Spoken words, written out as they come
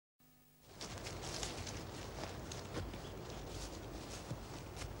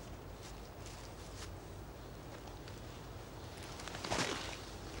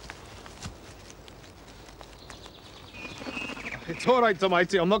It's all right,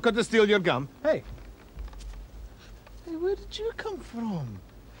 Tomato. I'm not going to steal your gum. Hey. Hey, where did you come from?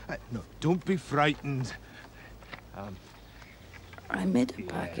 No, don't be frightened. I met a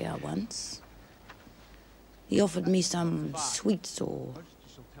Pākehā once. He offered me some sweets or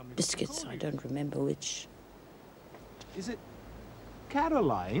biscuits, I don't remember which. Is it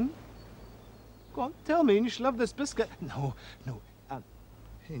Caroline? Go on, tell me, and you shall have this biscuit. No.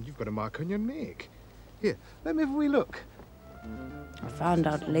 Hey, you've got a mark on your neck. Here, let me have a wee look. I found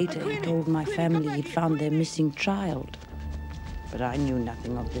out later he told my family he'd found their missing child. But I knew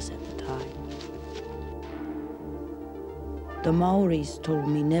nothing of this at the time. The Maoris told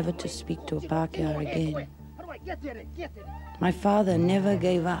me never to speak to a Pākehā again. My father never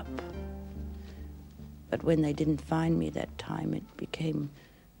gave up. But when they didn't find me that time, it became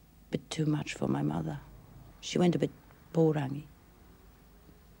a bit too much for my mother. She went a bit pōrangi,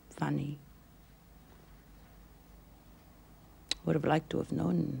 funny. Would have liked to have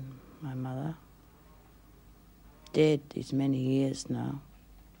known my mother. Dead these many years now.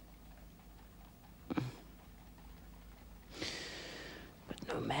 But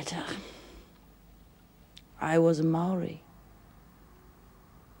no matter. I was a Maori.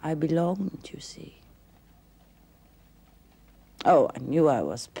 I belonged, you see. Oh, I knew I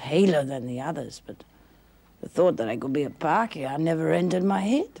was paler than the others, but the thought that I could be a Pākehā never entered my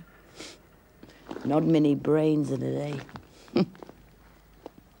head. Not many brains in a day.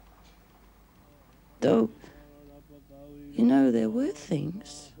 Though, you know, there were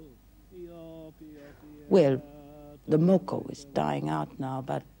things. Well, the moko is dying out now,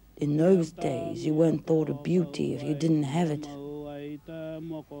 but in those days you weren't thought a beauty if you didn't have it.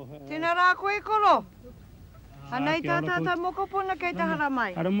 Tēnā koe koro. Anei tātata moko puna kei ta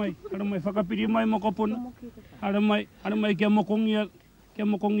haramai. Haramai, whakapiri mai moko puna. Haramai kia mokongia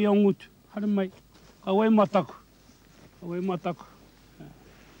ongutu. Haramai, awai mataku. Awai mataku.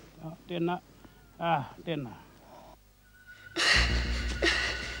 Tēnā, tēnā.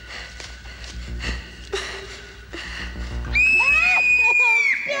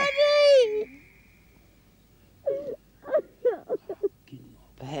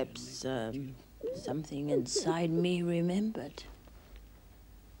 Perhaps something inside me remembered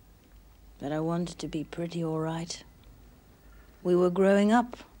that I wanted to be pretty all right. We were growing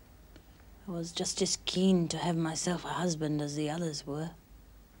up. I was just as keen to have myself a husband as the others were.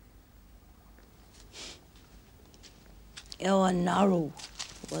 Ewa Naru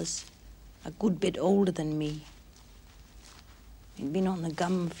was a good bit older than me. He'd been on the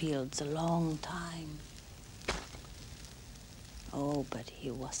gum fields a long time. Oh, but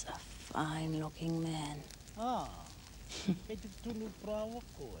he was a fine-looking man.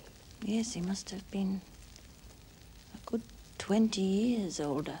 Yes, he must have been a good 20 years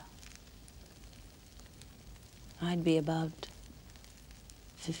older. I'd be about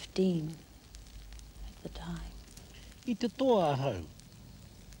 15 at the time. I te toa hau.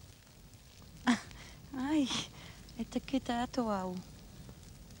 Ai, e te kita ato au.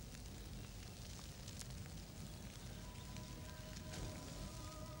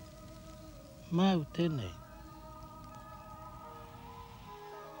 Mau tēnei.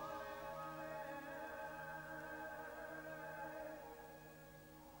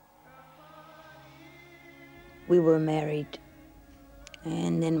 We were married,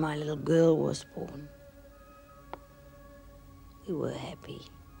 and then my little girl was born. We were happy,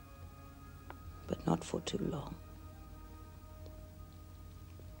 but not for too long.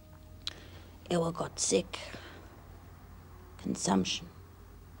 Ewa got sick, consumption.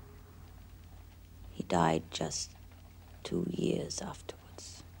 He died just 2 years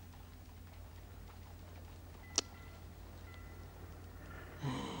afterwards. A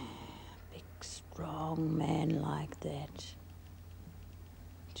big, strong man like that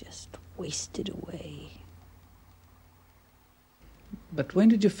just wasted away. But when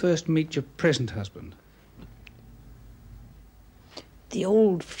did you first meet your present husband? The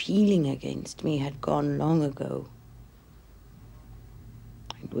old feeling against me had gone long ago.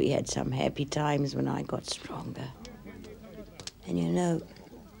 And we had some happy times when I got stronger. And you know,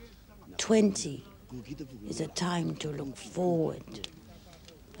 20 is a time to look forward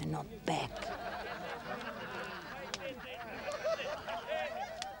and not back.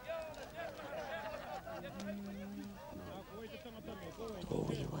 Oh,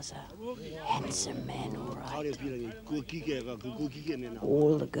 he was a handsome man, all right.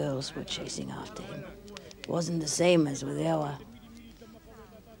 All the girls were chasing after him. It wasn't the same as with Ewa.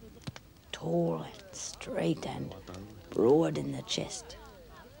 Tall and straight and broad in the chest.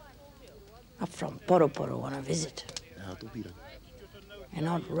 Up from Poroporo on a visit. And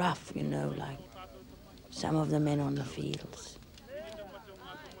not rough, you know, like some of the men on the fields.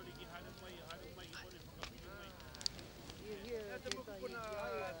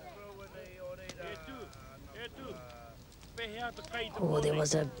 Oh, there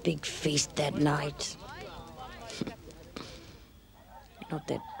was a big feast that night. Not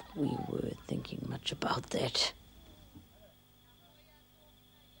that we were thinking much about that.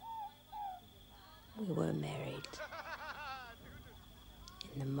 We were married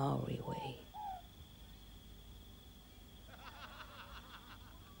in the Maori way.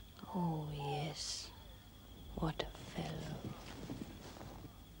 Oh, yes. What a fellow.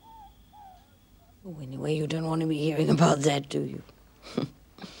 Oh, anyway, you don't want to be hearing about that, do you?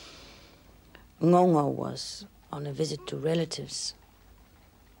 NGOUNGOU was on a visit to relatives.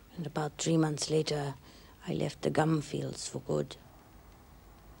 And about 3 months later, I left the gum fields for good.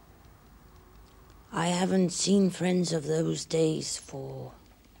 I haven't seen friends of those days for,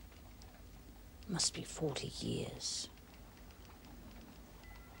 must be 40 years.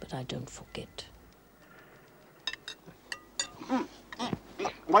 But I don't forget.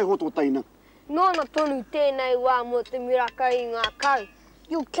 Mai ho tō taina. Nōna tonu tēnei wā mo te miraka I ngā kau.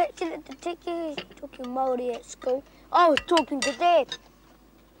 You collected at the tiki, talking Māori at school. I was talking to Dad.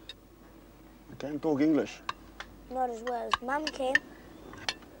 I can't talk English. Not as well as Mum can.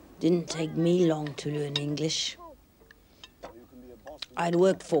 Didn't take me long to learn English. I'd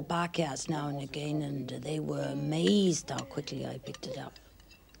worked for Pākehās now and again, and they were amazed how quickly I picked it up.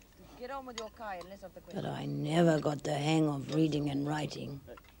 Get on with your kai and less of the questions. But I never got the hang of reading and writing.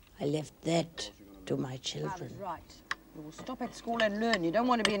 I left that to my children. Right. You will stop at school and learn. You don't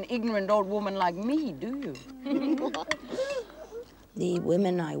want to be an ignorant old woman like me, do you? The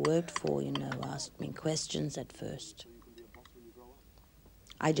women I worked for, you know, asked me questions at first.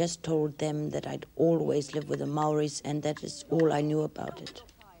 I just told them that I'd always lived with the Maoris, and that is all I knew about it.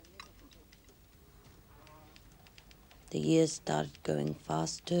 The years started going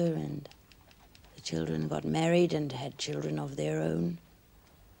faster, and the children got married and had children of their own.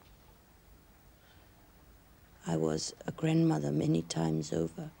 I was a grandmother many times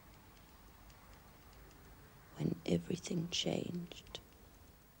over when everything changed.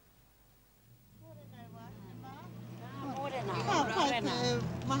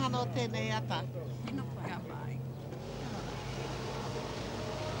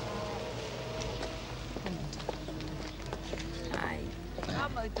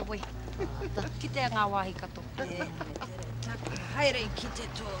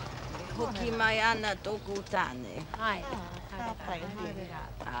 Hoki mai ana tōku tāne. Hi.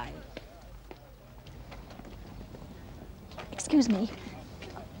 Ai. Excuse me.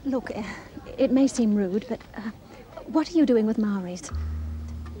 Look, it may seem rude, but what are you doing with Maoris?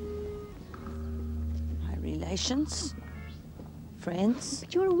 My relations, friends.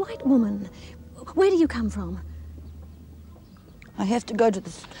 But you're a white woman. Where do you come from? I have to go to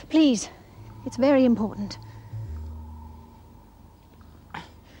the... Please, it's very important.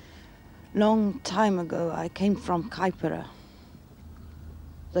 Long time ago, I came from Kaipara,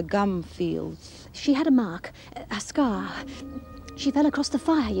 the gum fields. She had a mark, a scar. She fell across the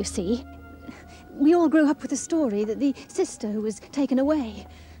fire, you see. We all grew up with the story that the sister who was taken away.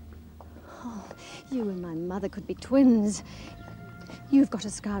 Oh, you and my mother could be twins. You've got a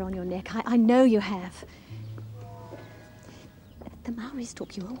scar on your neck. I know you have. The Maoris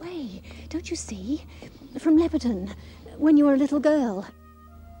took you away, don't you see? From Leopardton, when you were a little girl.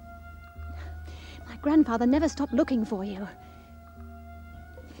 My grandfather never stopped looking for you.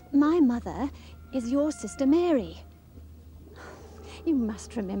 My mother is your sister Mary. You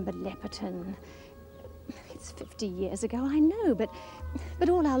must remember Leopardton. It's 50 years ago, I know, but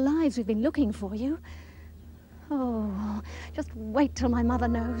all our lives we've been looking for you. Oh, just wait till my mother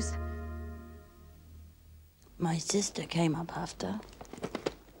knows. My sister came up after.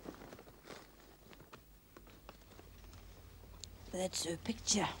 That's her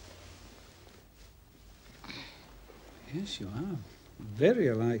picture. Yes, you are. Very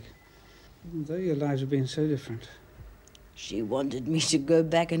alike. Even though your lives have been so different. She wanted me to go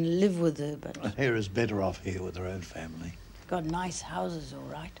back and live with her, but... HERA's better off here with her own family. Got nice houses, all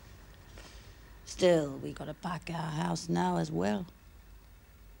right. Still, we got to pack our house now as well.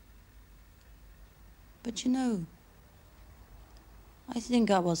 But you know, I think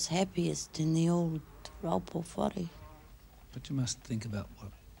I was happiest in the old Raupo Whare. But you must think about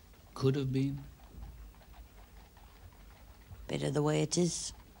what could have been. Better the way it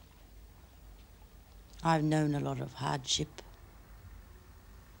is. I've known a lot of hardship,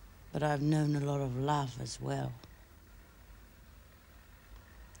 but I've known a lot of love as well.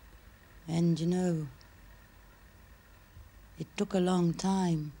 And you know, it took a long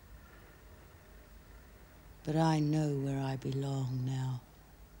time, but I know where I belong now.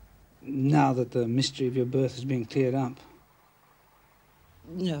 Now that the mystery of your birth has been cleared up.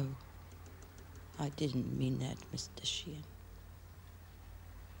 No, I didn't mean that, Mr. Sheehan.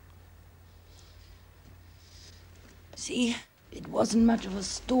 See, it wasn't much of a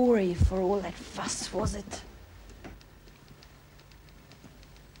story for all that fuss, was it?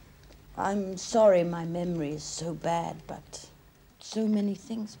 I'm sorry my memory is so bad, but so many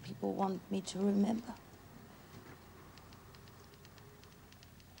things people want me to remember.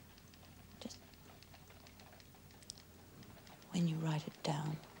 Just when you write it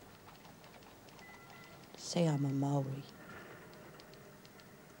down, say I'm a Maori.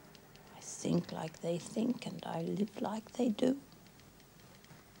 I think like they think and I live like they do.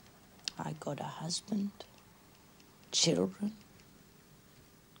 I got a husband, children,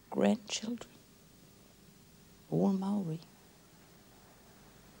 grandchildren, all Maori.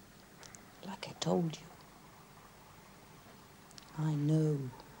 Like I told you, I know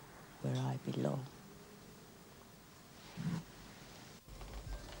where I belong.